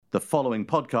The following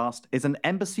podcast is an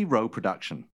Embassy Row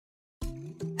production. I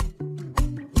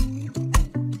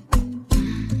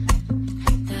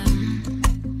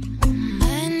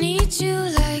need you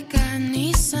like I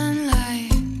need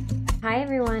sunlight. Hi,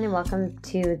 everyone, and welcome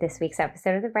to this week's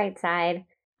episode of The Bright Side.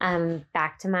 I'm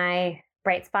back to my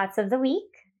bright spots of the week,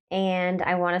 and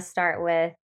I want to start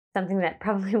with something that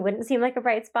probably wouldn't seem like a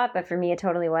bright spot, but for me it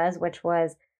totally was, which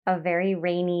was a very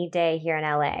rainy day here in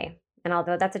LA. And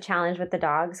although that's a challenge with the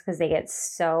dogs because they get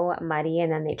so muddy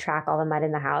and then they track all the mud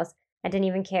in the house, I didn't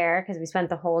even care because we spent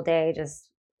the whole day just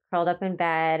curled up in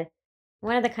bed.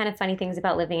 One of the kind of funny things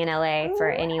about living in LA for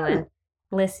anyone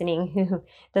listening who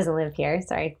doesn't live here,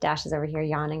 sorry, Dash is over here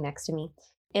yawning next to me,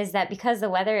 is that because the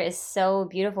weather is so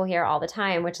beautiful here all the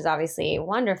time, which is obviously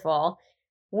wonderful,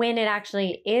 when it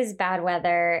actually is bad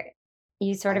weather,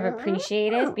 you sort of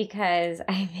appreciate it because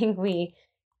I think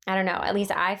I don't know, at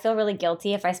least I feel really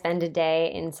guilty if I spend a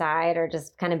day inside or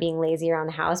just kind of being lazy around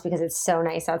the house because it's so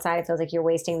nice outside. It feels like you're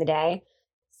wasting the day.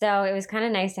 So it was kind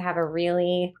of nice to have a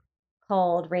really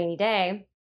cold, rainy day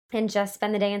and just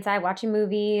spend the day inside watching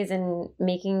movies and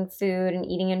making food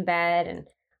and eating in bed and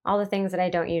all the things that I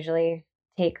don't usually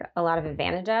take a lot of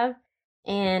advantage of.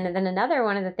 And then another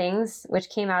one of the things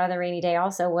which came out of the rainy day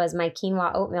also was my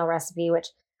quinoa oatmeal recipe, which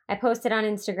I posted on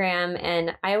Instagram.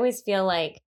 And I always feel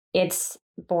like it's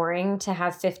boring to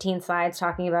have 15 slides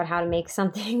talking about how to make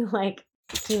something like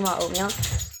quinoa oatmeal.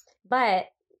 But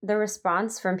the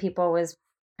response from people was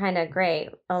kind of great.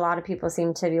 A lot of people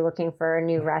seem to be looking for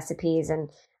new recipes.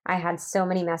 And I had so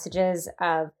many messages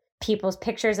of people's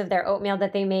pictures of their oatmeal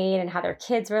that they made and how their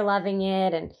kids were loving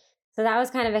it. And so that was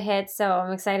kind of a hit. So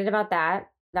I'm excited about that.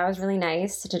 That was really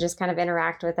nice to just kind of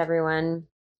interact with everyone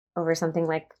over something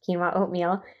like quinoa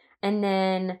oatmeal. And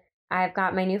then I've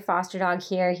got my new foster dog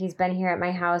here. He's been here at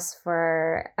my house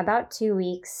for about 2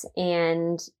 weeks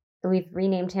and we've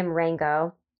renamed him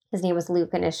Rango. His name was Luke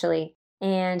initially.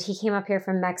 And he came up here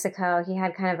from Mexico. He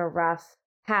had kind of a rough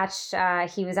patch.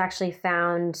 He was actually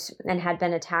found and had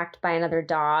been attacked by another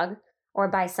dog or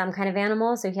by some kind of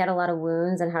animal. So he had a lot of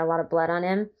wounds and had a lot of blood on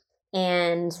him.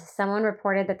 And someone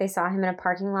reported that they saw him in a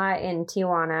parking lot in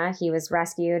Tijuana. He was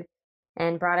rescued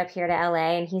and brought up here to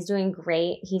LA, and he's doing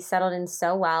great. He's settled in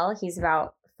so well. He's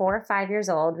about 4 or 5 years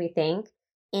old, we think.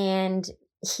 And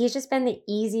he's just been the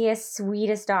easiest,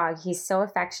 sweetest dog. He's so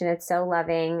affectionate, so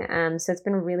loving. So it's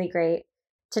been really great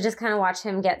to just kind of watch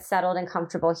him get settled and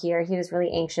comfortable here. He was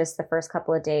really anxious the first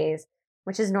couple of days,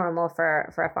 which is normal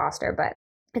for a foster, but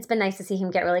it's been nice to see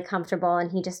him get really comfortable,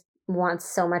 and he just wants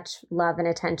so much love and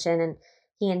attention, and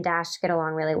he and Dash get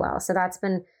along really well. So that's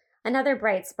been another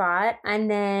bright spot.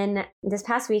 And then this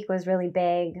past week was really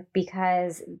big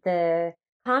because the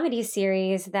comedy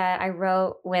series that I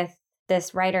wrote with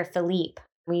this writer, Philippe,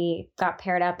 we got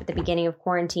paired up at the beginning of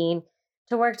quarantine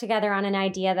to work together on an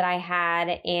idea that I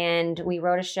had. And we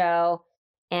wrote a show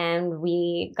and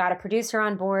we got a producer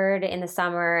on board in the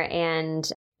summer,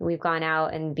 and we've gone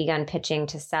out and begun pitching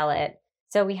to sell it.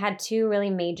 So we had 2 really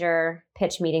major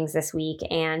pitch meetings this week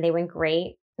and they went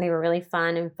great. They were really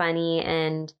fun and funny.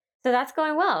 And so that's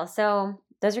going well. So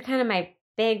those are kind of my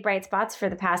big bright spots for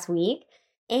the past week.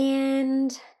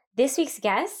 And this week's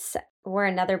guests were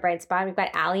another bright spot. We've got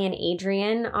Allie and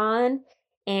Adrian on,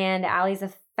 and Allie's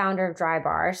the founder of Dry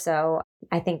Bar. So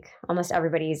I think almost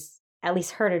everybody's at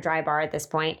least heard of Dry Bar at this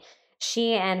point.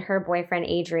 She and her boyfriend,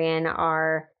 Adrian,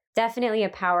 are definitely a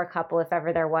power couple if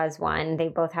ever there was one. They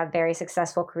both have very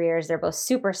successful careers. They're both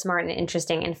super smart and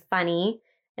interesting and funny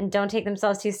and don't take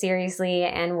themselves too seriously,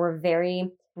 and were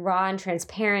very raw and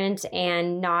transparent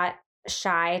and not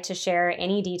shy to share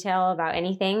any detail about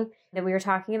anything that we were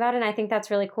talking about. And I think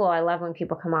that's really cool. I love when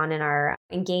people come on and are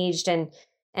engaged and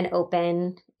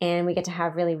open, and we get to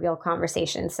have really real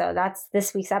conversations. So that's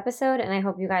this week's episode, and I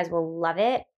hope you guys will love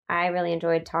it. I really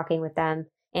enjoyed talking with them,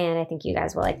 and I think you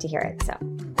guys will like to hear it. So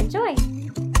enjoy.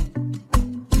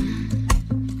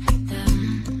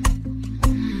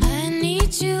 I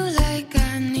need you like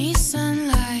I need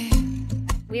sunlight.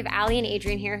 We have Allie and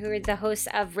Adrian here, who are the hosts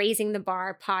of Raising the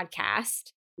Bar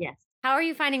podcast. Yes. How are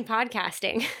you finding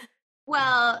podcasting?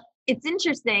 Well, it's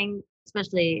interesting,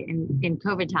 especially in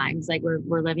COVID times. Like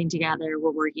we're living together,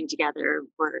 we're working together,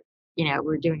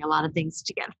 we're doing a lot of things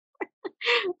together.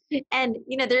 And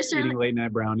there's Eating certainly late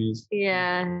night brownies.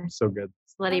 yeah, So good.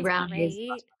 slutty That's brownies.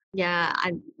 great. Yeah,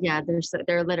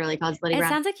 they're literally called slutty It brownies.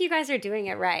 sounds like you guys are doing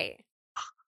it right.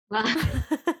 Well,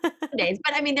 some days,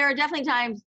 but I mean, there are definitely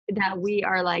times that we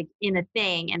are like in a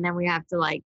thing, and then we have to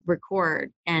like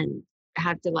record and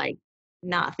have to like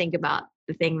not think about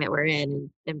the thing that we're in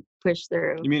and push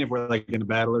through. You mean if we're like in a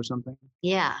battle or something?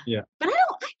 Yeah. Yeah. But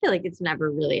I feel like it's never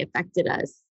really affected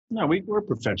us No, we're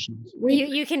professionals.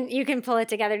 You can pull it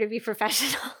together to be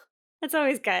professional. That's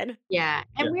always good. Yeah.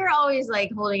 And Yeah. we're always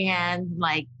like holding hands,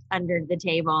 like under the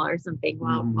table or something.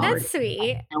 Mhm. While That's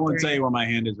sweet. I won't tell you where my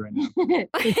hand is right now.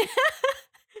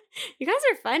 You guys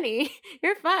are funny.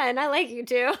 You're fun. I like you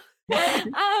too.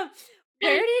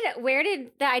 Where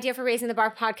did the idea for Raising the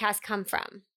Bar podcast come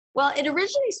from? Well, it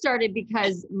originally started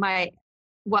because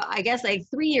I guess like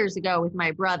 3 years ago with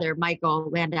my brother, Michael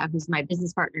Landau, who's my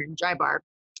business partner in Dry Bar.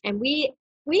 And we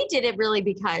did it really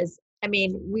because, I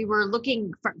mean, we were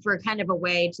looking for kind of a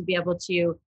way to be able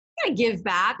to kind of give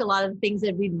back a lot of the things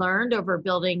that we learned over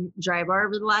building Dry Bar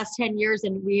over the last 10 years.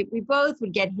 And we both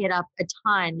would get hit up a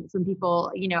ton from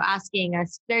people, asking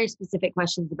us very specific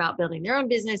questions about building their own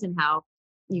business and how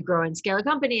you grow and scale a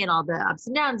company and all the ups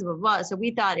and downs, blah, blah, blah. So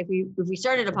we thought if we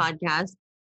started a podcast,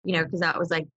 because that was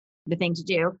like the thing to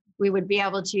do, we would be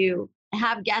able to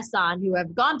have guests on who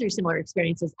have gone through similar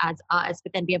experiences as us,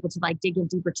 but then be able to like dig in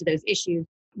deeper to those issues,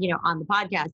 on the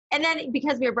podcast. And then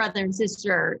because we were brother and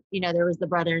sister, there was the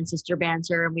brother and sister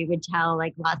banter, and we would tell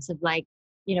like lots of like,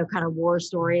 kind of war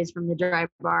stories from the Dry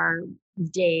Bar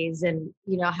days, and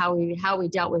how we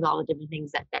dealt with all the different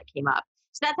things that came up.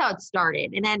 So that's how it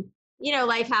started. And then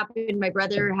life happened. My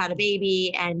brother had a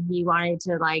baby and he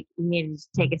needed to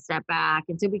take a step back.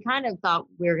 And so we kind of thought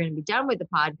we were going to be done with the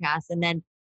podcast. And then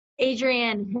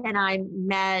Adrian and I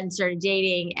met and started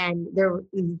dating. And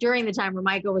during the time where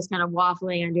Michael was kind of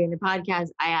waffling on doing the podcast,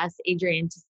 I asked Adrian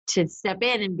to step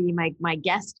in and be my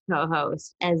guest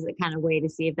co-host as a kind of way to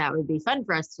see if that would be fun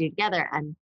for us to do together. And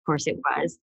of course it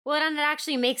was. Well, and it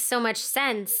actually makes so much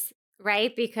sense,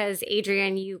 right? Because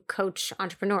Adrian, you coach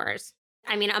entrepreneurs.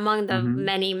 I mean, among the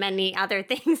many, many other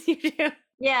things you do.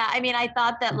 Yeah. I mean, I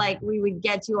thought that like we would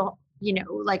get to,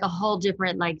 like a whole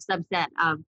different like subset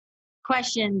of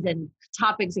questions and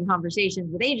topics and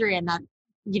conversations with Adrian that,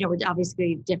 would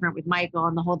obviously be different with Michael,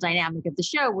 and the whole dynamic of the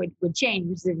show would change,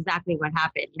 which is exactly what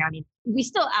happened. I mean, we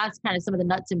still ask kind of some of the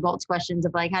nuts and bolts questions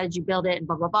of like, how did you build it and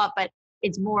blah, blah, blah. But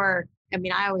it's more, I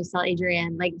mean, I always tell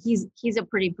Adrian, like he's a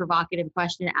pretty provocative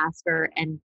question asker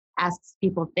and asks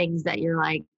people things that you're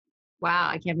like, wow,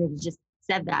 I can't believe you just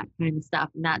said that kind of stuff.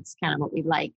 And that's kind of what we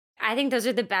like. I think those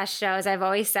are the best shows. I've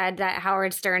always said that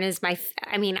Howard Stern is I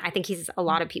think he's a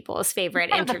lot of people's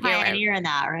favorite interviewer. Pioneer in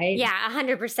that, right? Yeah,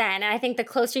 100%. And I think the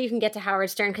closer you can get to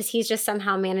Howard Stern, because he's just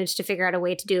somehow managed to figure out a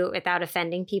way to do it without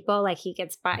offending people. Like he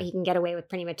can get away with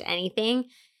pretty much anything.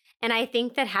 And I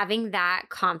think that having that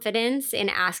confidence in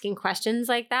asking questions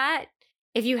like that,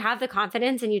 if you have the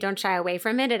confidence and you don't shy away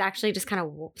from it, it actually just kind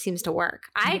of seems to work.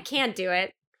 I can't do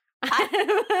it.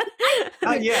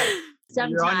 Not yet.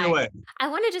 You're on your way. I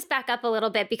want to just back up a little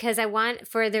bit because I want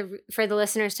for the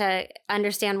listeners to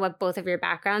understand what both of your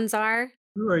backgrounds are.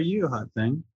 Who are you, hot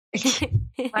thing?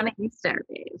 Why don't you start,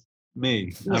 Dave?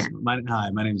 Me. Yeah. Hi,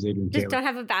 my name's Adrian Just Taylor. don't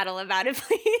have a battle about it,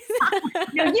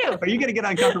 please. No, you. Are you going to get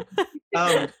uncomfortable?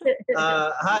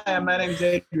 Hi, my name's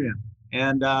Adrian.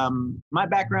 And my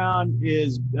background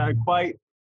is quite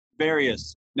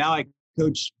various. Now I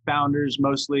coach founders,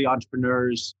 mostly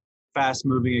entrepreneurs,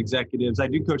 fast-moving executives. I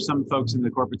do coach some folks in the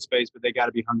corporate space, but they got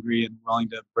to be hungry and willing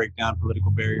to break down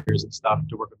political barriers and stuff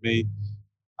to work with me.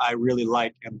 I really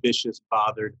like ambitious,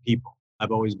 bothered people.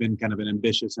 I've always been kind of an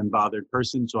ambitious and bothered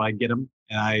person, so I get them,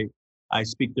 and I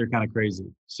speak they're kind of crazy.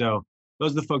 So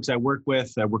those are the folks I work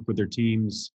with. I work with their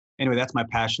teams. Anyway, that's my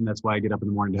passion. That's why I get up in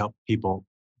the morning to help people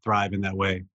thrive in that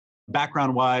way.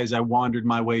 Background-wise, I wandered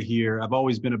my way here. I've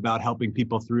always been about helping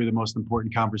people through the most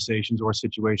important conversations or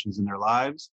situations in their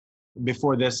lives.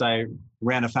 Before this, I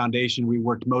ran a foundation. We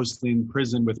worked mostly in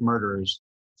prison with murderers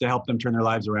to help them turn their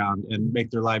lives around and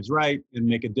make their lives right and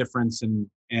make a difference and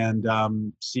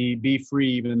be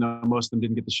free, even though most of them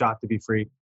didn't get the shot to be free,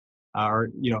 or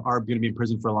are going to be in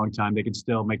prison for a long time. They could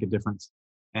still make a difference,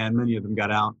 and many of them got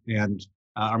out and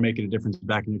are making a difference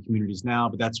back in their communities now.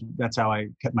 But that's how I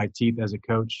cut my teeth as a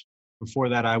coach. Before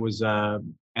that, I was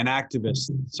an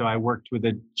activist. So I worked with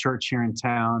a church here in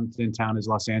town. In town is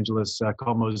Los Angeles,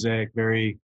 called Mosaic,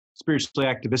 very spiritually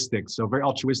activistic. So very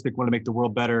altruistic, want to make the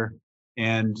world better.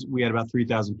 And we had about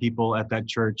 3,000 people at that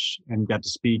church and got to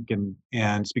speak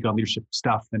and speak on leadership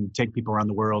stuff and take people around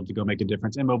the world to go make a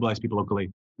difference and mobilize people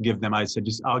locally. I said,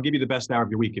 I'll give you the best hour of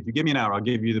your week. If you give me an hour, I'll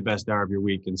give you the best hour of your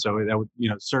week. And so that would,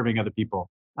 serving other people.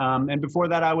 And before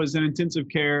that, I was an intensive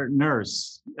care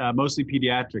nurse, mostly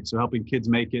pediatrics. So helping kids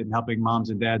make it and helping moms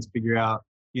and dads figure out,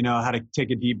 how to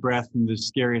take a deep breath in the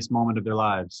scariest moment of their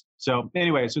lives. So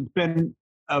anyway, so it's been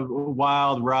a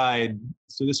wild ride.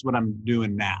 So this is what I'm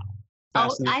doing now. I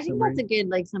think that's a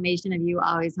good summation of you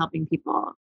always helping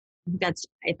people. That's,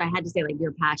 if I had to say,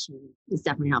 your passion is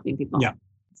definitely helping people. Yeah.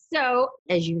 So,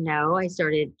 as you know, I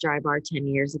started Dry Bar 10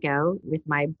 years ago with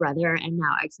my brother and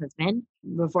now ex-husband.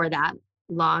 Before that,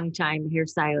 long-time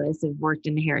hairstylist, have worked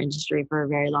in the hair industry for a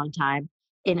very long time.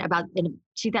 In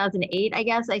 2008, I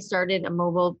guess, I started a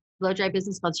mobile blow dry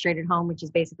business called Straight at Home, which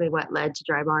is basically what led to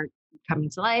Dry Bar coming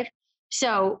to life.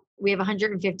 So we have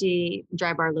 150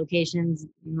 Dry Bar locations.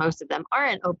 Most of them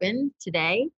aren't open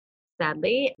today,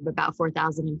 sadly. About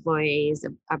 4,000 employees,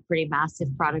 a pretty massive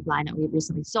product line that we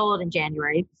recently sold in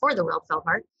January before the world fell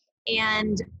apart.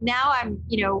 And now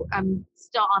I'm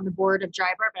still on the board of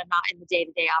Dry Bar, but I'm not in the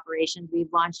day-to-day operations.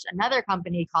 We've launched another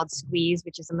company called Squeeze,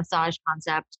 which is a massage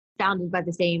concept founded by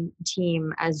the same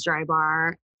team as Dry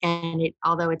Bar. And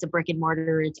although it's a brick and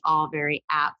mortar, it's all very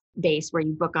app based, where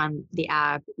you book on the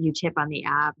app, you tip on the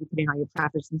app, you put in all your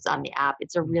preferences on the app.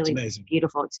 It's a really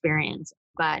beautiful experience.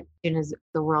 But as soon as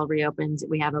the world reopens,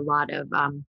 we have a lot of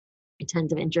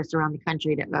tons of interest around the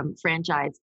country to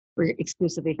franchise. We're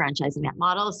exclusively franchising that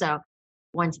model. So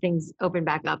once things open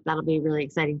back up, that'll be really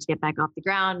exciting to get back off the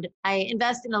ground. I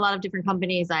invest in a lot of different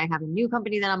companies. I have a new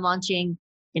company that I'm launching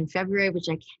in February, which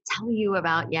I can't tell you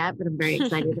about yet, but I'm very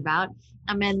excited about.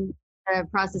 I'm in the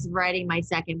process of writing my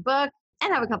second book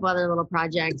and have a couple other little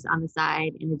projects on the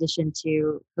side in addition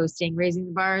to hosting Raising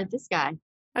the Bar, this guy.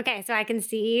 Okay, so I can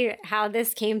see how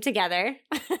this came together.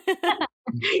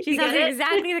 She sounds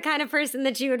exactly the kind of person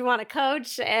that you would want to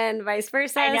coach and vice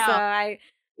versa. I know. So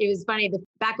It was funny,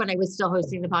 back when I was still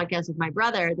hosting the podcast with my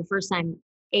brother, the first time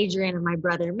Adrian and my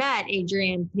brother met,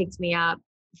 Adrian picked me up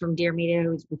from Deer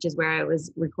Meadow, which is where I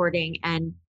was recording.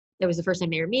 And it was the first time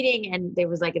they were meeting. And they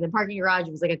was like in the parking garage,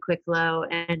 it was like a quick flow.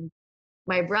 And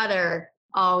my brother,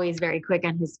 always very quick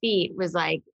on his feet, was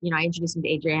like, I introduced him to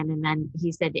Adrian. And then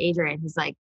he said to Adrian, he's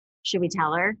like, should we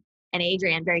tell her? And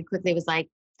Adrian very quickly was like,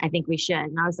 I think we should.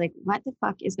 And I was like, what the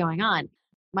fuck is going on?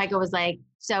 Michael was like,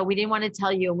 so we didn't want to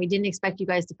tell you and we didn't expect you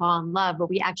guys to fall in love, but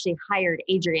we actually hired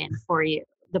Adrian for you,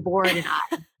 the board and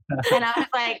I. And I was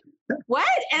like, what?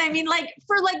 And I mean,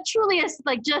 for truly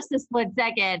just a split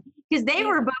second, because they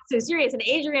were both so serious and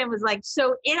Adrian was like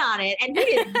so in on it and he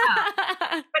didn't know.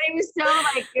 But it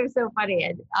was so funny.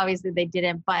 And obviously they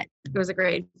didn't, but it was a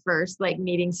great first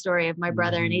meeting story of my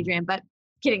brother and Adrian. But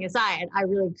kidding aside, I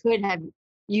really could have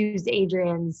used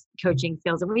Adrian's coaching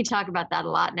skills. And we talk about that a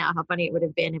lot now, how funny it would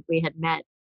have been if we had met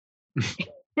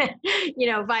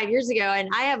 5 years ago. And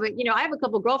I have a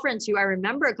couple girlfriends who I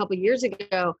remember a couple years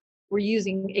ago were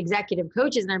using executive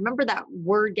coaches. And I remember that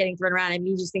word getting thrown around and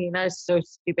me just thinking, that is so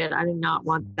stupid. I did not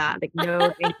want that.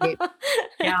 No, thank you.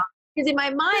 Because in my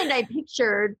mind, I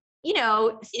pictured,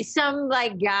 some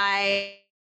guy,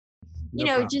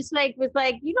 just was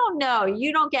like, you don't know,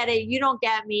 you don't get it, you don't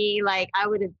get me. I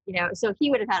would have, so he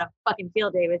would have had a fucking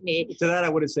field day with me. To that, I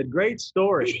would have said, great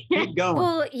story. Keep going.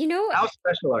 Well, how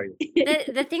special are you?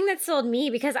 The thing that sold me,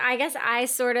 because I guess I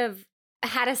sort of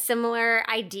had a similar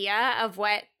idea of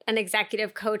what an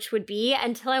executive coach would be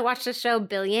until I watched the show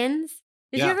Billions.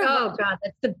 Did you ever? Oh God,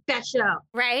 that's the best show.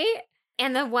 Right?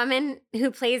 And the woman who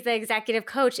plays the executive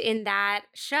coach in that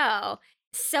show,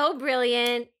 so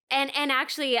brilliant. And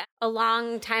actually, a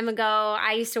long time ago,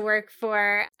 I used to work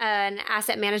for an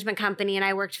asset management company and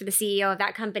I worked for the CEO of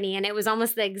that company. And it was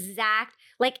almost the exact,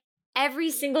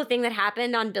 every single thing that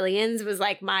happened on Billions was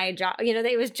my job.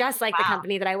 It was just like the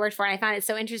company that I worked for. And I found it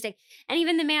so interesting. And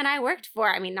even the man I worked for,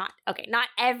 I mean, not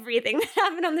everything that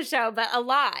happened on the show, but a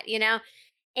lot,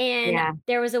 And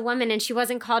there was a woman and she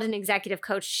wasn't called an executive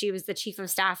coach. She was the chief of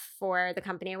staff for the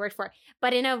company I worked for.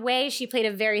 But in a way, she played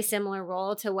a very similar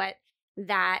role to what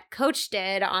that coach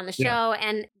did on the show.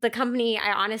 And the company,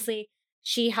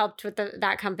 she helped with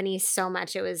that company so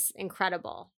much. It was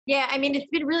incredible. Yeah. I mean, it's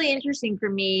been really interesting for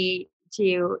me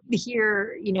to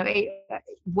hear,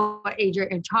 what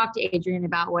Adrian, and talk to Adrian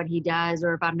about what he does,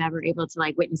 or if I'm ever able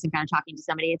to witness him kind of talking to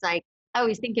somebody, it's I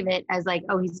always think of it as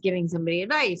he's giving somebody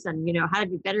advice on, how to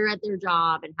be better at their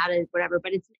job and how to whatever,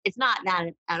 but it's not that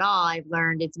at all. I've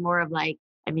learned it's more of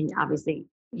obviously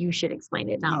you should explain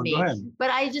it, not me. But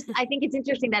I think it's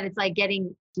interesting that it's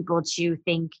getting people to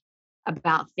think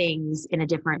about things in a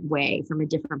different way, from a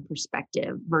different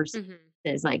perspective versus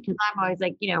because I'm always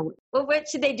well, what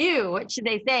should they do? What should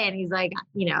they say? And he's like,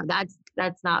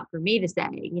 that's not for me to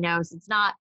say, so it's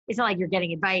not like you're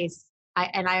getting advice.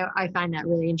 I find that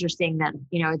really interesting that,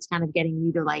 it's kind of getting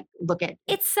you to look at.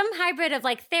 It's some hybrid of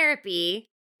therapy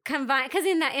combined, because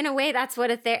in a way that's what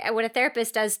a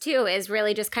therapist does too, is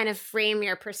really just kind of frame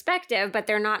your perspective, but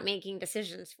they're not making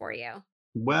decisions for you.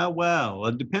 Well,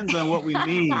 it depends on what we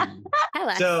mean.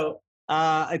 So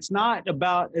it's not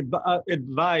about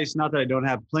advice. Not that I don't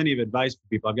have plenty of advice for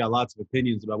people. I've got lots of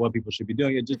opinions about what people should be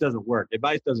doing. It just doesn't work.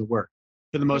 Advice doesn't work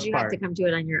for the most part. You have to come to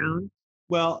it on your own.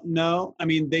 Well, no, I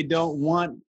mean, they don't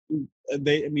want, I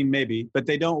mean, maybe, but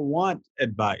they don't want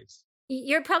advice.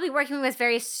 You're probably working with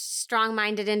very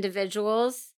strong-minded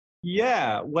individuals.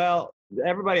 Yeah, well,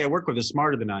 everybody I work with is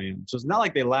smarter than I am. So it's not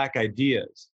like they lack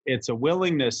ideas. It's a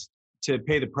willingness to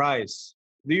pay the price.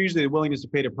 They're usually the willingness to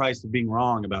pay the price of being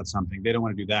wrong about something. They don't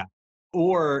want to do that.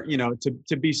 Or,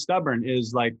 to be stubborn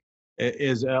is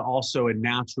also a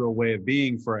natural way of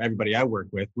being for everybody I work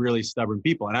with, really stubborn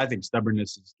people. And I think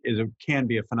stubbornness can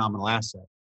be a phenomenal asset.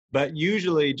 But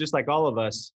usually, just like all of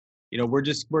us, we're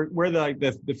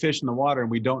the fish in the water,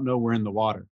 and we don't know we're in the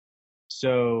water.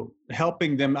 So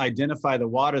helping them identify the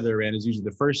water they're in is usually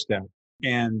the first step,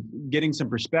 and getting some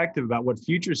perspective about what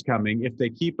future's coming if they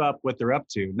keep up what they're up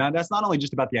to. Now, that's not only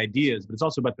just about the ideas, but it's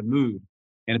also about the mood,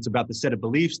 and it's about the set of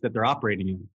beliefs that they're operating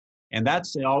in. And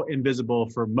that's all invisible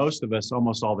for most of us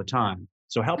almost all the time.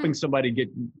 So helping somebody get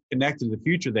connected to the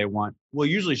future they want will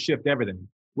usually shift everything,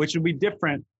 which will be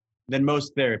different than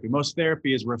most therapy. Most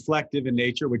therapy is reflective in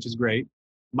nature, which is great.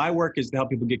 My work is to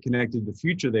help people get connected to the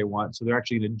future they want, so they're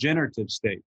actually in a generative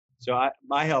state. So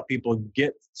I help people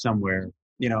get somewhere.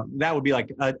 That would be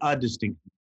like a distinction.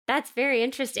 That's very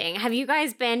interesting. Have you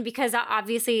guys been, because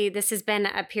obviously this has been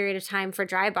a period of time for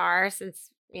Dry Bar since,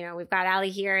 we've got Allie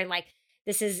here, and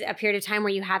this is a period of time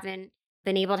where you haven't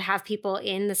been able to have people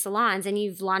in the salons, and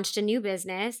you've launched a new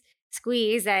business,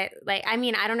 Squeeze, that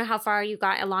I don't know how far you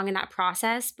got along in that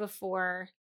process before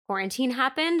quarantine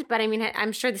happened, but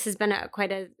I'm sure this has been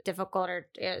quite a difficult or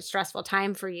stressful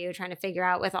time for you, trying to figure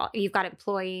out you've got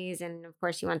employees, and of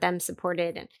course you want them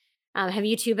supported. And have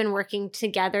you two been working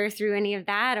together through any of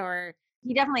that? Or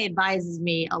he definitely advises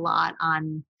me a lot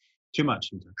on too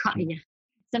much. Yeah.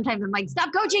 Sometimes I'm like,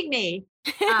 stop coaching me.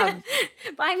 But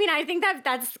I think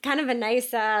that's kind of a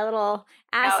nice little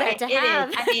asset to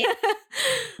have.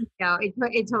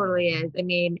 It totally is.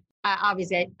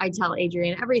 Obviously I tell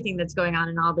Adrian everything that's going on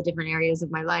in all the different areas of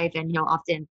my life, and he'll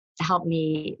often help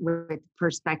me with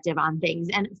perspective on things.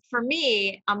 And for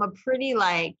me, I'm a pretty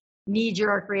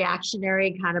knee-jerk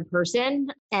reactionary kind of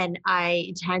person. And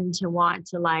I tend to want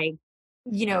to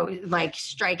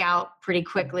strike out pretty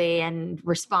quickly and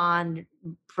respond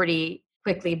pretty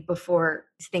quickly before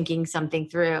thinking something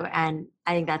through. And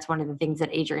I think that's one of the things that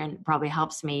Adrian probably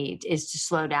helps me, is to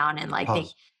slow down and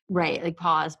pause. think,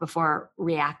 pause before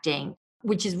reacting,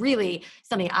 which is really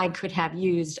something I could have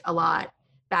used a lot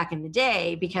back in the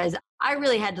day, because I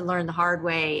really had to learn the hard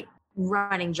way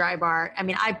running Dry Bar.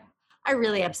 I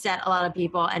really upset a lot of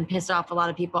people and pissed off a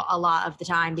lot of people a lot of the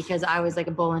time, because I was like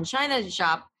a bull in China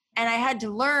shop. And I had to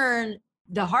learn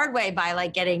the hard way by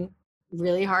getting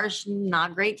really harsh,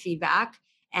 not great feedback,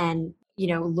 and,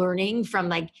 learning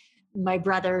from my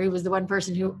brother, who was the one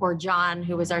person or John,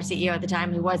 who was our CEO at the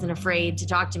time, who wasn't afraid to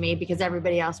talk to me because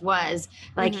everybody else was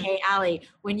Hey, Allie,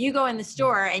 when you go in the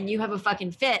store and you have a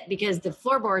fucking fit because the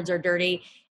floorboards are dirty,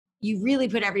 you really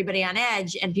put everybody on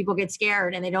edge, and people get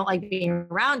scared and they don't like being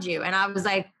around you. And I was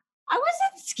like, I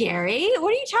wasn't scary. What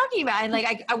are you talking about? And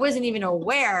I wasn't even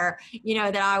aware,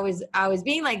 that I was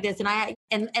being like this, and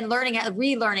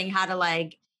relearning how to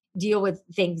deal with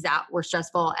things that were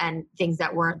stressful and things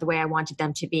that weren't the way I wanted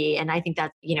them to be. And I think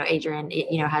that, Adrian,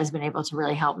 has been able to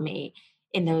really help me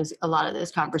in a lot of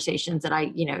those conversations that I,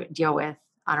 deal with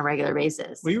on a regular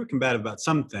basis. Well, you were combative about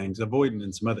some things, avoiding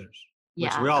in some others.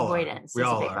 Yeah, which we all avoidance. Are. We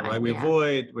all are, right? We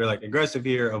avoid, we're aggressive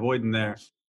here, avoiding there.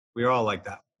 We're all like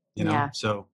that, Yeah.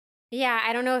 So. Yeah,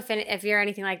 I don't know if you're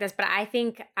anything like this, but I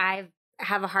think I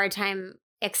have a hard time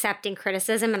accepting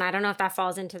criticism, and I don't know if that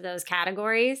falls into those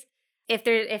categories.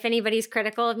 If anybody's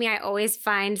critical of me, I always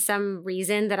find some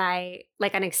reason that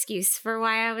an excuse for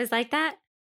why I was like that.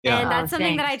 Yeah. And that's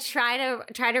something that I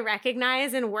try to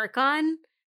recognize and work on,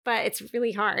 but it's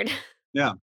really hard.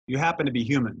 Yeah. You happen to be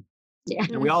human. Yeah.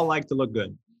 And we all like to look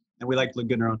good, and we like to look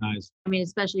good in our own eyes.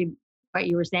 Especially what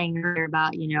you were saying earlier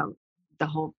about, the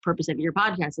whole purpose of your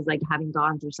podcast is having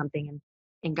gone through something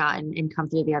and gotten and come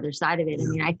through the other side of it.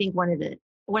 Yeah. I think one of the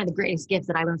greatest gifts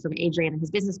that I learned from Adrian and his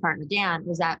business partner, Dan,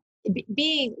 was that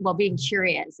being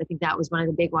curious. I think that was one of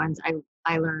the big ones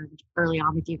I learned early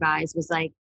on with you guys, was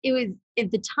it was at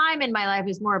the time in my life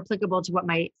was more applicable to what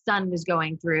my son was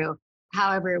going through.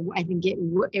 However, I think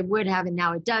it would have, and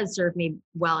now it does serve me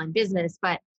well in business,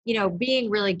 but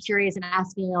being really curious and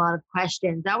asking a lot of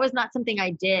questions, that was not something I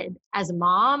did as a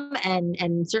mom,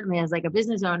 and certainly as a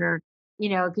business owner,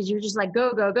 because you're just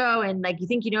go, go, go. And you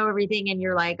think you know everything, and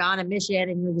you're on a mission,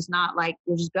 and you're just not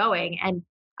you're just going. And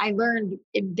I learned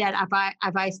that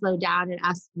if I slow down and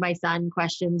ask my son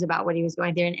questions about what he was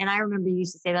going through, and I remember you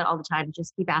used to say that all the time,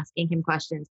 just keep asking him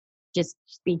questions. Just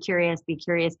be curious, be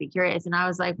curious, be curious. And I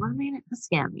was like, well, I'm going to ask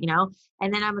him,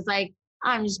 And then I was like,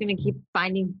 I'm just going to keep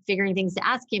figuring things to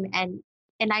ask him. And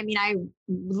I mean, I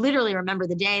literally remember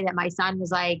the day that my son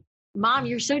was like, Mom,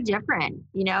 you're so different,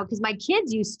 because my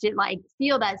kids used to like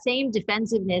feel that same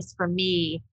defensiveness from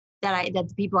me that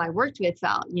the people I worked with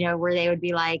felt, where they would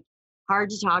be like hard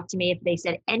to talk to me if they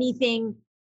said anything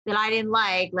that I didn't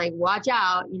like watch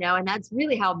out, and that's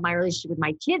really how my relationship with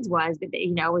my kids was. But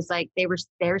was like they were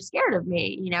scared of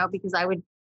me, because I would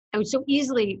so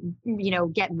easily,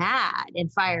 get mad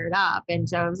and fired up, and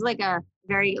so it was like a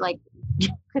very like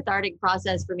cathartic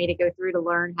process for me to go through to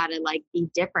learn how to like be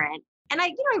different. And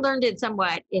I learned it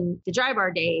somewhat in the Dry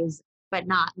Bar days, but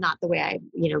not the way I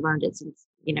learned it since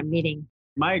meeting.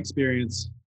 My experience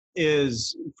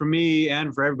is, for me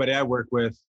and for everybody I work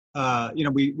with,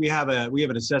 we have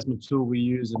an assessment tool we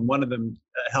use, and one of them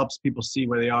helps people see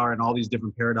where they are in all these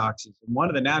different paradoxes. And one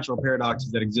of the natural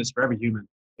paradoxes that exists for every human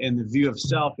in the view of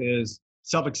self is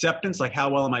self-acceptance, like how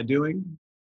well am I doing?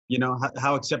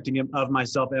 How accepting of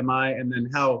myself am I? And then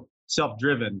how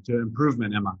self-driven to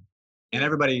improvement am I? And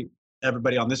everybody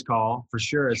on this call for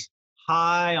sure is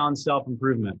high on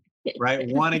self-improvement, right?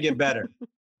 Want to get better,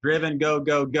 driven, go,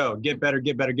 get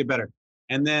better.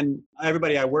 And then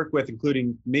everybody I work with,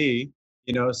 including me,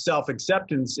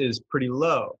 self-acceptance is pretty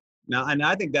low. Now, and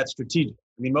I think that's strategic.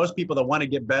 I mean, most people that want to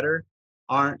get better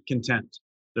aren't content.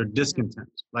 They're discontent.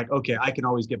 Like, okay, I can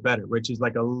always get better, which is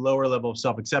like a lower level of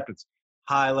self-acceptance,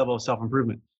 high level of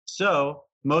self-improvement. So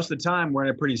most of the time we're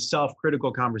in a pretty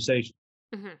self-critical conversation.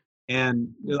 Mm-hmm. And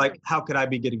like, how could I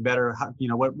be getting better? How,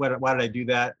 why did I do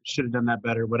that? Should have done that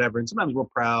better, whatever. And sometimes we're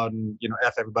proud and,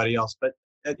 F everybody else, but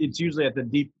it's usually at the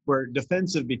deep, we're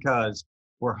defensive because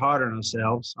we're hard on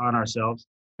ourselves.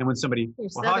 And when somebody,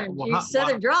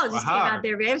 Southern drawl just came out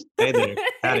there, babe. Hey there,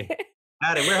 Patty,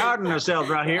 we're hard on ourselves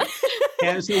right here.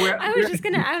 And so I was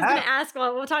gonna ask,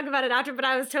 well, we'll talk about it after, but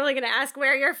I was totally going to ask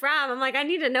where you're from. I'm like, I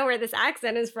need to know where this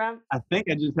accent is from. I think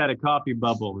I just had a coffee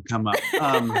bubble come up,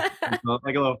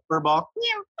 like a little fur ball.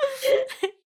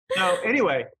 So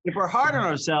anyway, if we're hard on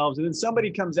ourselves and then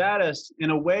somebody comes at us in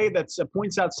a way that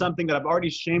points out something that I've already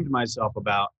shamed myself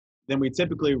about, then we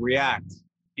typically react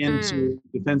into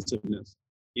defensiveness,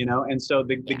 And so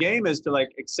the game is to like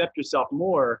accept yourself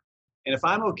more. And if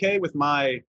I'm okay with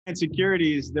my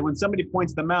insecurities, then when somebody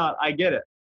points them out, I get it,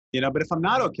 but if I'm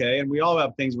not okay, and we all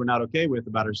have things we're not okay with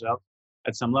about ourselves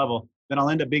at some level, then I'll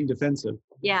end up being defensive.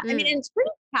 Yeah. I mean, it's pretty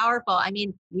powerful. I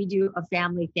mean, we do a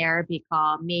family therapy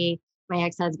call, me, my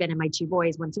ex-husband, and my 2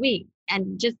 boys once a week.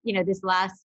 And just, this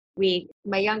last week,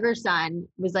 my younger son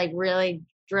was like really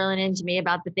drilling into me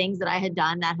about the things that I had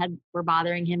done that were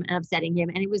bothering him and upsetting him.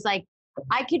 And it was like,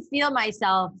 I could feel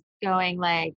myself going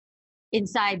like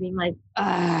inside being like,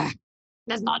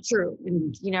 that's not true.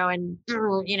 And,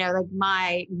 like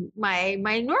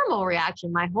my normal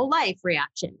reaction, my whole life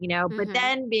reaction, but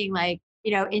then being like,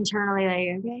 internally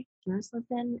like, okay, just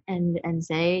listen and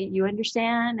say you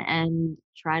understand and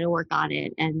try to work on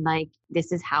it. And like,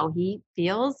 this is how he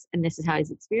feels and this is how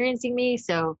he's experiencing me.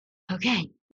 So, okay.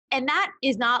 And that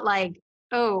is not like,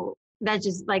 oh, that's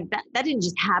just like that didn't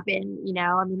just happen,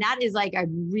 I mean, that is like a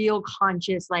real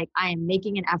conscious, like I am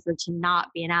making an effort to not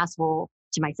be an asshole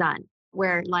to my son.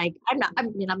 Where like I'm not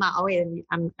always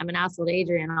I'm an asshole to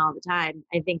Adrian all the time.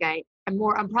 I think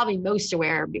I'm probably most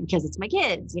aware because it's my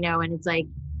kids, and it's like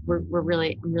I'm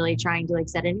really trying to like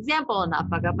set an example and not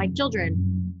fuck up my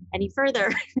children any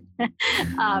further.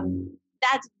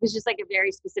 That was just like a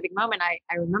very specific moment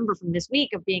I remember from this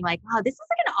week of being like, wow, this is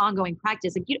like an ongoing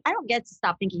practice. Like I don't get to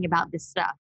stop thinking about this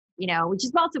stuff, which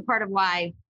is also part of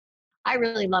why I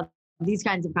really love these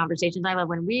kinds of conversations. I love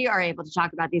when we are able to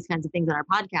talk about these kinds of things on our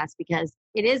podcast, because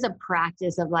it is a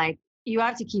practice of like, you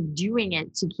have to keep doing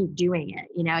it to keep doing it.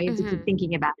 You have to keep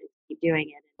thinking about it, to keep doing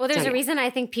it. Well, there's a reason I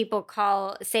think people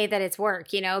say that it's work,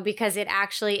 because it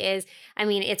actually is. I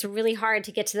mean, it's really hard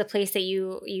to get to the place that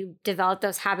you develop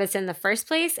those habits in the first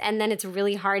place. And then it's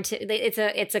really hard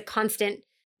it's a constant,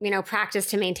 practice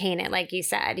to maintain it, like you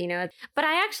said, but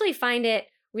I actually find it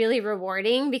really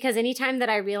rewarding, because anytime that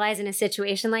I realize in a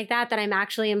situation like that I'm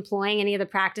actually employing any of the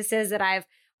practices that I've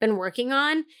been working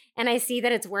on, and I see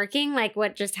that it's working, like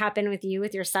what just happened with you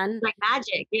with your son, like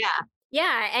magic.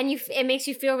 Yeah. And it makes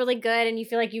you feel really good, and you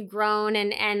feel like you've grown,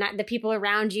 and the people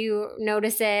around you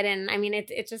notice it. And I mean,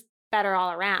 it's just better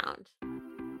all around.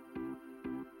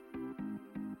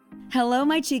 Hello,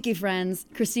 my cheeky friends.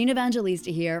 Christina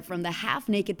Evangelista here from the Half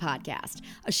Naked Podcast,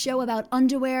 a show about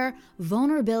underwear,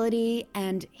 vulnerability,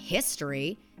 and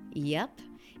history. Yep.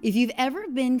 If you've ever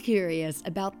been curious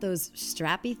about those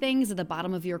strappy things at the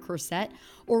bottom of your corset,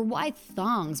 or why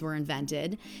thongs were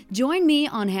invented, join me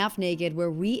on Half Naked,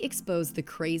 where we expose the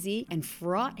crazy and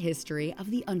fraught history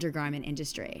of the undergarment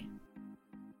industry.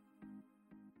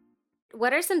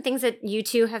 What are some things that you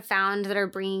two have found that are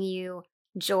bringing you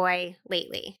joy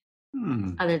lately?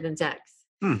 Other than sex.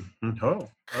 Oh.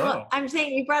 Well, I'm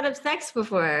saying you brought up sex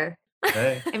before.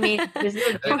 Hey. I mean,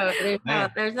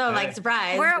 there's no like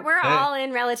surprise. We're all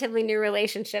in relatively new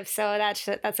relationships, so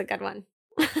that's a good one.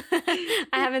 I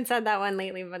haven't said that one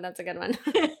lately, but that's a good one.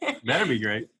 That'd be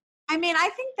great. I mean, I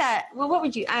think that, well, what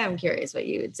would you, I am curious what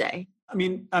you would say. I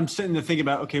mean, I'm sitting to think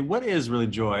about, okay, what is really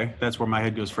joy? That's where my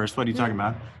head goes first. What are you talking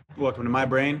about? Welcome to my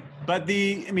brain. But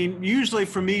usually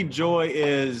for me,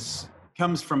 joy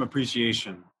comes from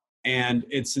appreciation. And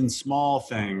it's in small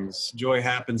things. Joy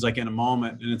happens like in a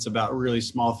moment, and it's about really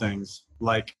small things,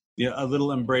 like a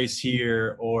little embrace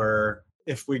here, or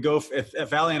if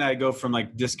Allie and I go from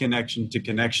like disconnection to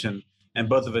connection, and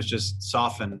both of us just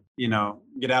soften,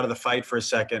 get out of the fight for a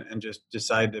second and just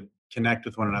decide to connect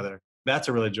with one another. That's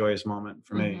a really joyous moment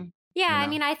for me. Yeah, I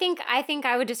mean, I think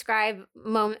I would describe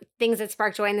things that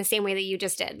spark joy in the same way that you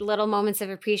just did. Little moments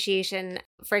of appreciation.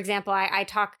 For example, I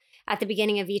talk at the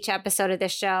beginning of each episode of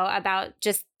this show about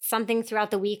just something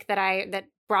throughout the week that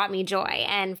brought me joy.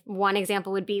 And one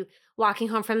example would be walking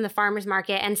home from the farmer's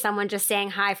market and someone just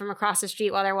saying hi from across the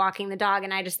street while they're walking the dog.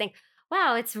 And I just think,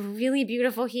 wow, it's really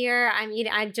beautiful here.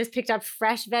 I just picked up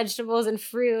fresh vegetables and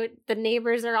fruit. The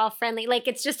neighbors are all friendly. Like,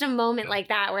 it's just a moment like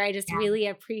that where I just really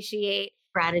appreciate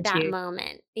gratitude, that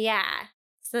moment. Yeah.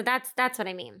 So that's what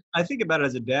I mean. I think about it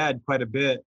as a dad quite a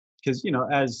bit because,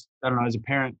 as a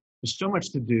parent, there's so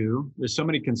much to do. There's so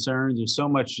many concerns. There's so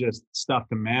much just stuff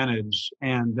to manage.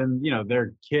 And then,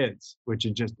 they're kids, which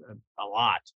is just a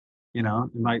lot,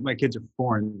 my kids are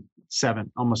 4 and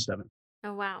 7, almost 7.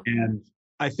 Oh, wow. And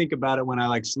I think about it when I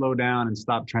like slow down and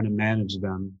stop trying to manage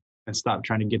them and stop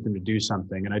trying to get them to do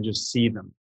something. And I just see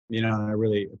them, and I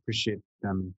really appreciate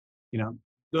them.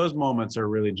 Those moments are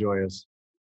really joyous.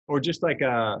 Or just like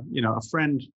a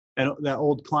friend, and that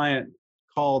old client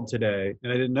called today and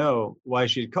I didn't know why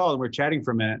she had called, and we're chatting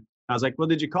for a minute. I was like, well,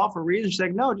 did you call for a reason? She's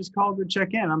like, no, just called to check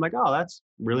in. I'm like, oh, that's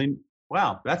really,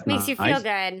 wow. That's makes you feel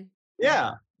good.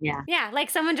 Yeah. Yeah. Like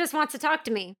someone just wants to talk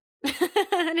to me.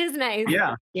 That is nice.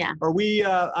 Yeah. Yeah. Or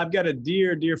I've got a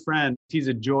dear friend. He's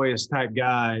a joyous type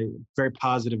guy, very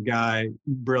positive guy,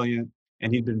 brilliant.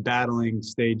 And he'd been battling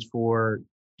stage 4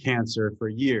 cancer for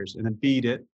years and then beat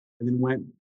it and then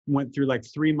went through like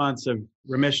 3 months of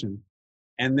remission.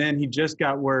 And then he just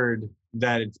got word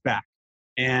that it's back.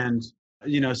 And,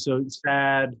 so it's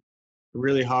sad,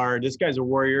 really hard. This guy's a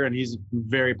warrior and he's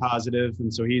very positive.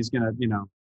 And so he's going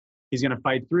to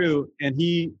fight through. And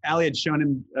Allie had shown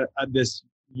him this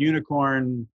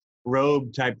unicorn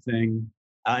robe type thing.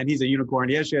 And he's a unicorn.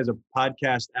 He actually has a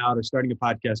podcast out or starting a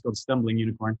podcast called Stumbling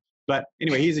Unicorn. But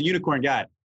anyway, he's a unicorn guy.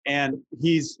 And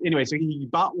so he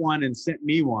bought one and sent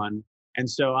me one. And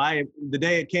so the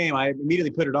day it came, I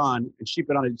immediately put it on, and she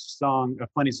put on a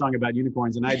funny song about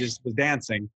unicorns, and I just was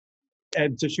dancing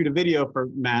and to shoot a video for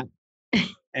Matt,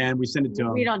 and we sent it to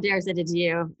him. We don't dare send it to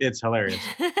you. It's hilarious.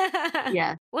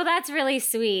 Yeah. Well, that's really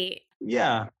sweet.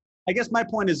 Yeah. I guess my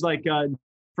point is like,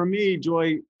 for me,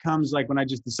 joy comes like when I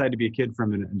just decide to be a kid for a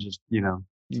minute and just,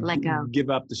 let go, give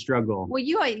up the struggle. Well,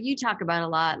 you talk about a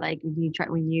lot, like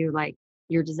when you like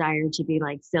your desire to be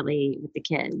like silly with the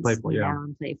kids, playful,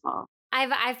 and playful.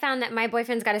 I've found that my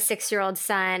boyfriend's got a 6-year-old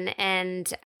son,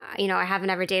 and I haven't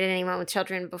ever dated anyone with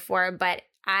children before, but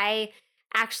I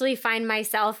actually find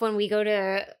myself when we go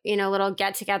to little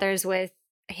get-togethers with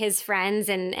his friends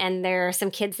and there are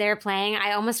some kids there playing,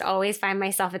 I almost always find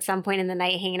myself at some point in the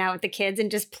night hanging out with the kids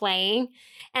and just playing,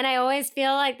 and I always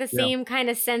feel like the same kind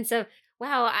of sense of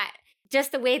wow,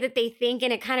 just the way that they think.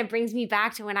 And it kind of brings me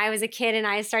back to when I was a kid and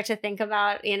I start to think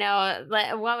about,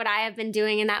 what would I have been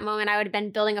doing in that moment? I would have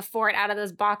been building a fort out of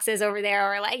those boxes over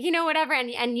there or like, whatever.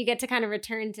 And you get to kind of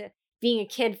return to being a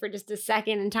kid for just a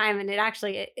second in time. And it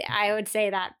actually, I would say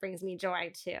that brings me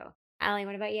joy too. Allie,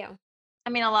 what about you? I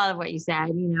mean, a lot of what you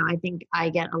said, I think I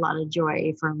get a lot of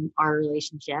joy from our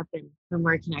relationship and when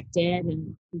we're connected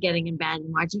and getting in bed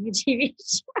and watching a TV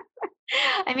show.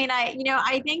 I mean,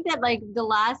 I think that like the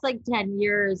last like 10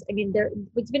 years,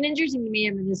 what's been interesting to me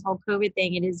in this whole COVID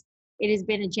thing, it has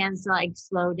been a chance to like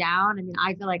slow down. I mean,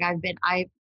 I feel like I've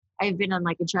been on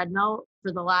like a treadmill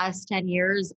for the last 10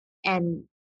 years and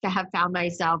to have found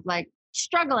myself like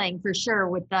struggling for sure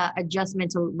with the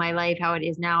adjustment to my life, how it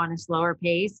is now on a slower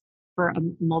pace for a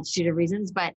multitude of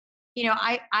reasons. But,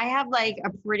 I have like a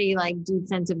pretty like deep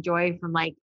sense of joy from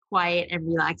like quiet and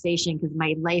relaxation because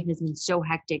my life has been so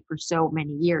hectic for so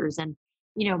many years. And,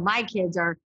 my kids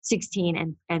are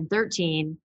 16 and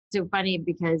 13. So funny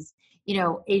because,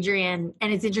 Adrian,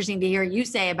 and it's interesting to hear you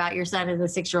say about your son as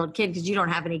a 6-year-old kid because you don't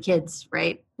have any kids,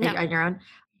 right? No. On your own.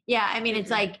 Yeah, I mean,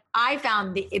 it's like I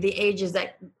found the ages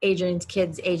that Adrian's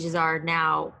kids' ages are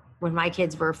now, when my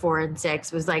kids were 4 and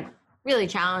 6, was like really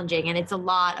challenging, and it's a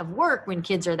lot of work when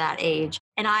kids are that age.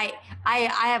 And I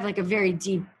have like a very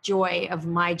deep joy of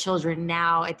my children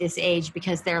now at this age,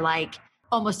 because they're like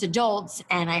almost adults,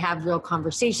 and I have real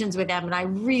conversations with them, and I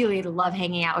really love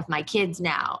hanging out with my kids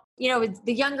now. You know,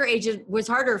 the younger ages was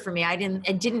harder for me. I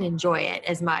didn't enjoy it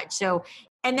as much. So,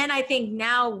 and then I think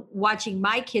now watching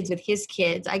my kids with his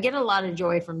kids, I get a lot of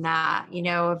joy from that, you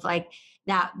know, of like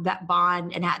that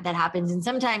bond and that happens. And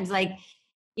sometimes, like,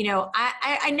 you know,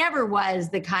 I never was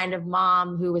the kind of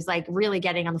mom who was like really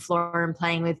getting on the floor and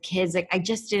playing with kids. Like, I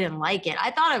just didn't like it.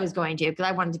 I thought I was going to, because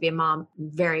I wanted to be a mom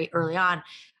very early on,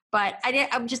 but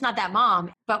I'm just not that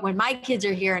mom. But when my kids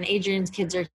are here and Adrian's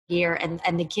kids are here,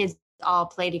 and the kids all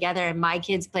play together and my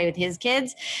kids play with his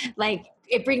kids, like,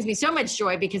 it brings me so much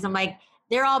joy, because I'm like,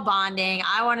 they're all bonding.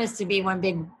 I want us to be one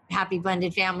big happy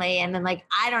blended family. And then, like,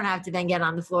 I don't have to then get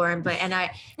on the floor and play. And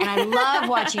I love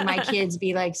watching my kids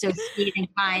be like so sweet and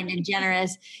kind and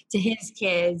generous to his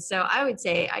kids. So I would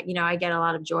say, you know, I get a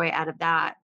lot of joy out of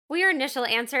that. Well, your initial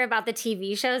answer about the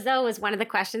TV shows, though, was one of the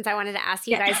questions I wanted to ask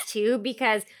you guys too,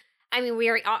 because I mean, we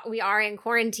are in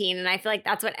quarantine, and I feel like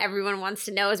that's what everyone wants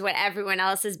to know, is what everyone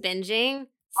else is binging.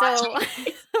 So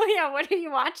yeah, what are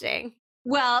you watching?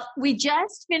 Well, we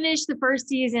just finished the first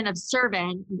season of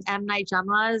Servant, M. Night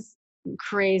Shyamalan's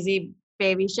crazy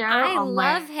baby show. I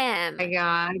love him. Oh my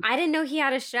God. I didn't know he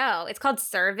had a show. It's called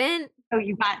Servant. Oh,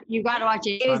 you got to watch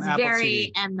it. It is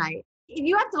very M. Night.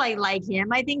 You have to like him,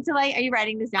 I think, to like. Are you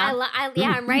writing this down?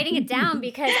 Yeah, I'm writing it down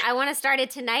because I want to start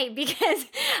it tonight, because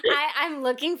I'm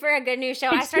looking for a good new show.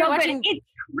 I started watching. It's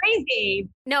crazy.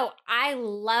 No, I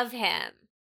love him.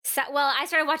 So, well, I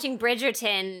started watching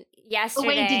Bridgerton yesterday. Oh,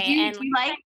 wait,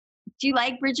 do you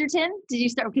like Bridgerton? Did you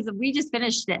start? Because we just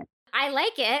finished it. I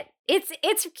like it. It's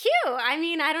cute. I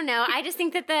mean, I don't know. I just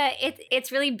think that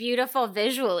it's really beautiful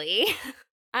visually.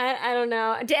 I don't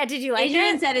know. Did you like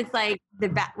Adrian it? said it's like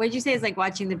what did you say? It's like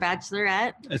watching The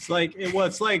Bachelorette.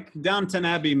 It's like Downton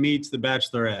Abbey meets The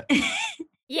Bachelorette.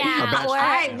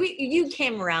 Yeah. You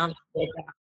came around.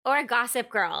 Or Gossip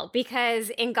Girl, because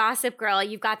in Gossip Girl,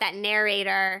 you've got that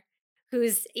narrator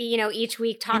who's, you know, each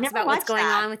week talks about what's going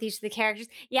on with each of the characters.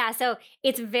 Yeah, so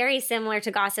it's very similar to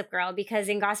Gossip Girl, because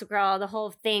in Gossip Girl, the whole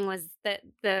thing was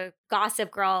the Gossip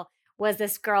Girl was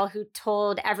this girl who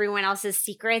told everyone else's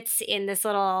secrets in this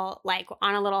little, like,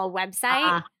 on a little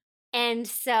website. And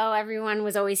so everyone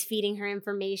was always feeding her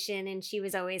information, and she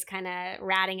was always kind of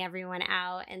ratting everyone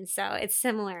out. And so it's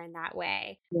similar in that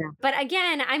way. Yeah. But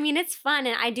again, I mean, it's fun,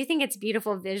 and I do think it's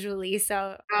beautiful visually.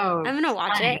 So I'm going to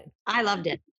watch it. I loved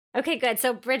it. Okay, good.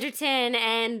 So Bridgerton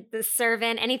and The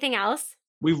Servant. Anything else?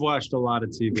 We've watched a lot of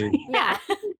TV. Yeah.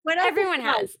 Everyone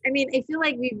has. I mean, I feel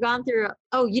like we've gone through.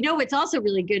 Oh, you know what's also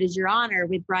really good is Your Honor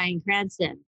with Bryan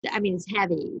Cranston. I mean, it's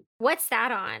heavy. What's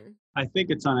that on? I think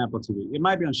it's on Apple TV. It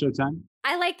might be on Showtime.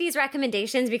 I like these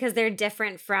recommendations because they're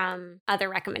different from other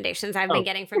recommendations I've been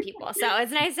getting from people. So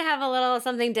it's nice to have a little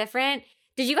something different.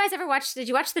 Did you watch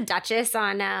The Duchess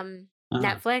on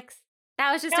Netflix?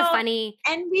 That was just a funny.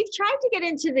 And we've tried to get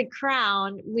into The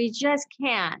Crown. We just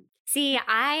can't. See,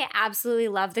 I absolutely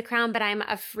love The Crown, but I'm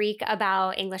a freak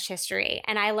about English history.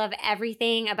 And I love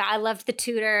everything I loved The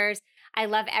Tudors. I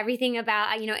love everything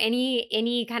about, you know,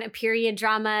 any kind of period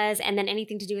dramas, and then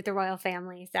anything to do with the royal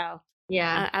family. So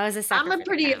yeah, I was a sucker. I'm a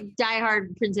pretty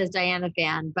diehard Princess Diana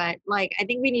fan, but like, I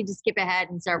think we need to skip ahead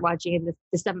and start watching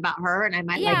the stuff about her. And I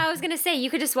might I was going to say, you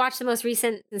could just watch the most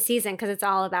recent season, because it's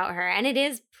all about her. And it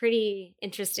is pretty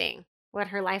interesting what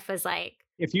her life was like.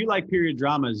 If you like period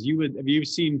dramas, have you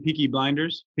seen Peaky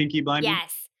Blinders?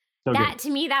 Yes. So that, to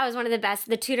me, that was one of the best.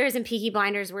 The Tudors and Peaky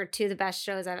Blinders were two of the best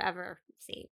shows I've ever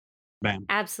seen. Bam.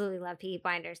 Absolutely love Peaky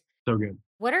Blinders. So good.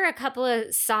 What are a couple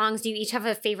of songs? Do you each have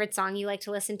a favorite song you like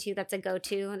to listen to that's a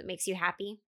go-to and that makes you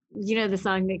happy? You know the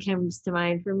song that comes to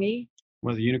mind for me?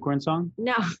 Was the Unicorn song?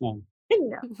 No. No.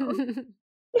 No.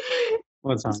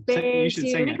 What song? Space You should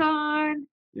sing Unicorn.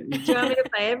 Do you want me to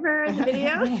play it for the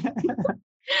video?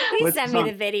 Please send me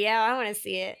the video. I want to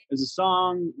see it. There's a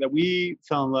song that we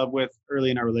fell in love with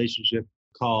early in our relationship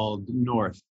called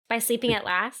North. By Sleeping at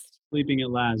Last? Sleeping at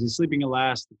Last. It's Sleeping at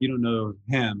Last. If you don't know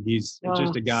him, he's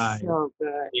just a guy. So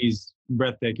good. He's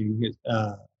breathtaking.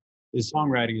 His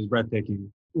songwriting is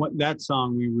breathtaking. That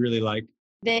song we really like.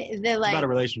 The like about a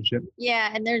relationship.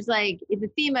 Yeah, and there's like the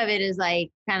theme of it is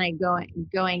like kind of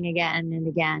going again and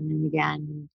again and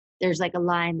again. There's like a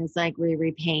line that's like we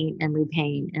repaint and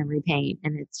repaint and repaint,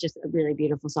 and it's just a really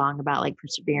beautiful song about like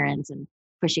perseverance and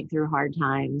pushing through hard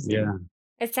times. Yeah.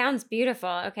 It sounds beautiful.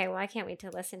 Okay, well, I can't wait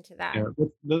to listen to that.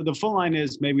 Yeah. The full line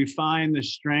is, may we find the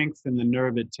strength and the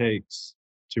nerve it takes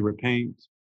to repaint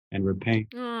and repaint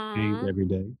Aww. every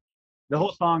day. The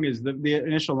whole song is, the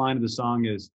initial line of the song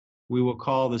is, we will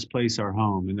call this place our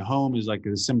home. And the home is like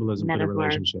the symbolism for the Metaphor.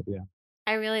 relationship. Yeah.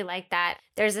 I really like that.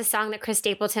 There's a song that Chris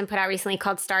Stapleton put out recently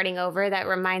called Starting Over that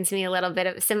reminds me a little bit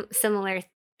of similar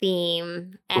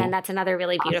theme. And Cool. that's another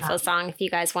really beautiful Awesome. song if you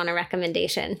guys want a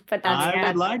recommendation. But that's I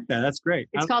would like that. That's great.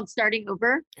 It's called Starting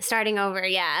Over. Starting Over.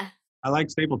 Yeah. I like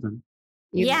Stapleton.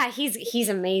 Yeah, he's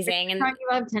amazing. And Talking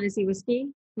about Tennessee whiskey.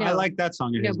 No, I like that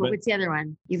song. It no, is, but what's the other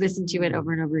one? You listen to it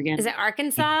over and over again. is it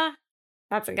Arkansas?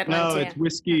 That's a good one no, too. it's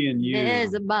Whiskey and You.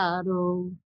 There's a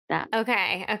bottle. That.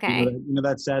 Okay. You Okay. know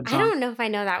that sad I song? don't know if I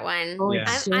know that one. Oh, Yeah.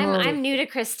 it's I'm new to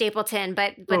Chris Stapleton,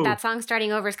 but Oh. that song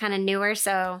Starting Over is kind of newer,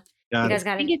 so Got you it. guys I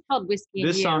got think to. it's called Whiskey.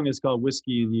 This and song You. is called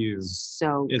Whiskey and You.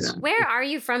 So It's- good. Where are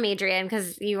you from, Adrian?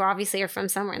 Because you obviously are from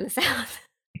somewhere in the South.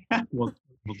 well,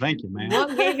 thank you, man.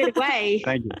 What gave it away?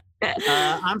 Thank you.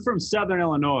 I'm from Southern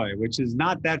Illinois, which is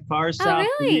not that far south. but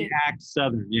really? We act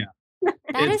Southern, yeah.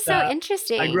 That is It's, so uh,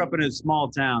 interesting. I grew up in a small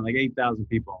town, like 8,000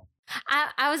 people.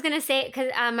 I was gonna say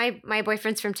because my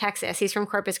boyfriend's from Texas. He's from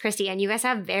Corpus Christi, and you guys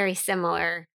have very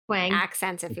similar Twang.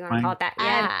 accents, if you want to Twang. call it that. I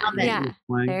Yeah, love it. yeah,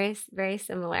 Twang. very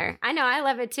similar. I know, I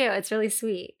love it too. It's really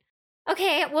sweet.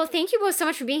 Okay, well, thank you both so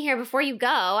much for being here. Before you go,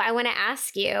 I want to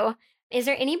ask you: is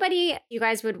there anybody you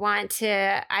guys would want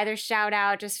to either shout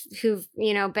out, just who've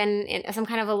been in some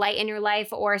kind of a light in your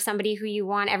life, or somebody who you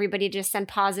want everybody to just send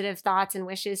positive thoughts and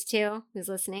wishes to, who's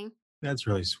listening? That's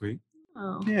really sweet.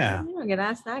 Oh, Yeah. You don't get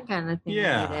asked that kind of thing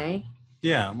Yeah. every day.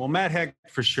 Yeah. Well, Matt Heck,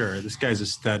 for sure. This guy's a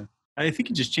stud. I think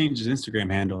he just changed his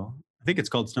Instagram handle. I think it's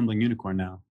called Stumbling Unicorn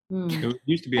now. Hmm. It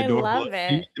used to be I Adorable. love It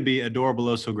it. used to be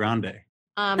Adorableoso Grande.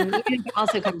 You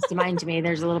also comes to mind to me.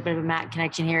 There's a little bit of a Matt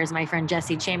connection here. Is my friend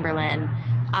Jessie Chamberlain.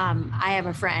 I have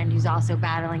a friend who's also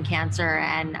battling cancer,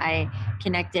 and I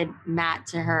connected Matt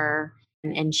to her,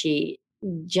 and she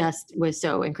just was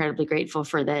so incredibly grateful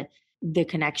for the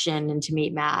connection and to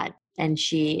meet Matt. And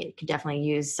she could definitely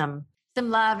use some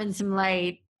love and some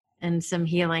light and some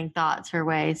healing thoughts her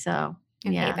way. So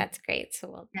Okay, yeah. that's great. So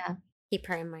we'll Yeah. keep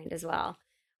her in mind as well.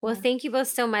 Well, thank you both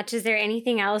so much. Is there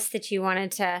anything else that you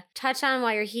wanted to touch on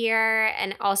while you're here?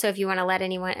 And also, if you want to let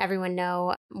everyone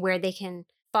know where they can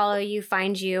follow you,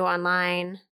 find you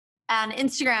online. On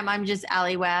Instagram, I'm just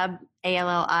Allie Webb,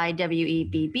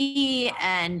 ALLIWEBB.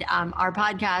 And our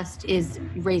podcast is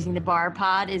Raising the Bar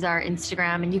Pod is our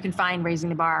Instagram. And you can find Raising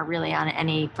the Bar really on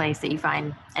any place that you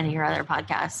find any of your other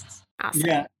podcasts. Awesome.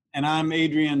 Yeah. And I'm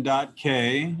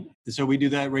Adrian.K. So we do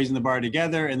that, Raising the Bar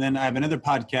together. And then I have another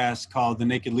podcast called the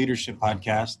Naked Leadership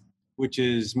Podcast, which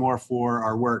is more for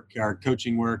our work, our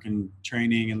coaching work and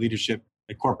training and leadership,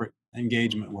 like corporate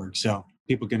engagement work. So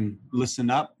people can listen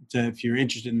up to, if you're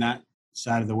interested in that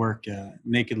side of the work,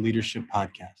 Naked Leadership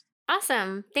Podcast.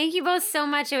 Awesome. Thank you both so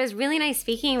much. It was really nice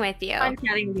speaking with you. Fun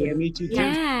chatting with you. Me too.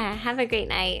 Yeah. Have a great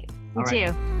night. You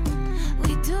too.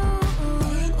 We do.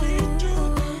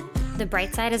 The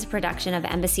Bright Side is a production of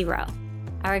Embassy Row.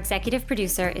 Our executive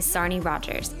producer is Sarni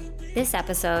Rogers. This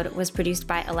episode was produced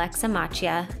by Alexa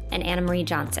Machia and Anna Marie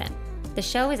Johnson. The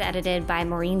show is edited by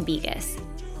Maureen Begas.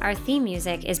 Our theme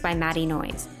music is by Maddie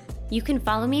Noise. You can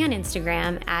follow me on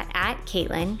Instagram at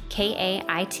Caitlin,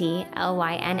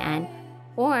 KAITLYNN,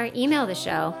 or email the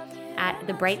show at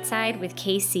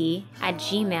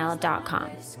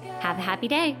thebrightsidewithkc@gmail.com. Have a happy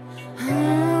day.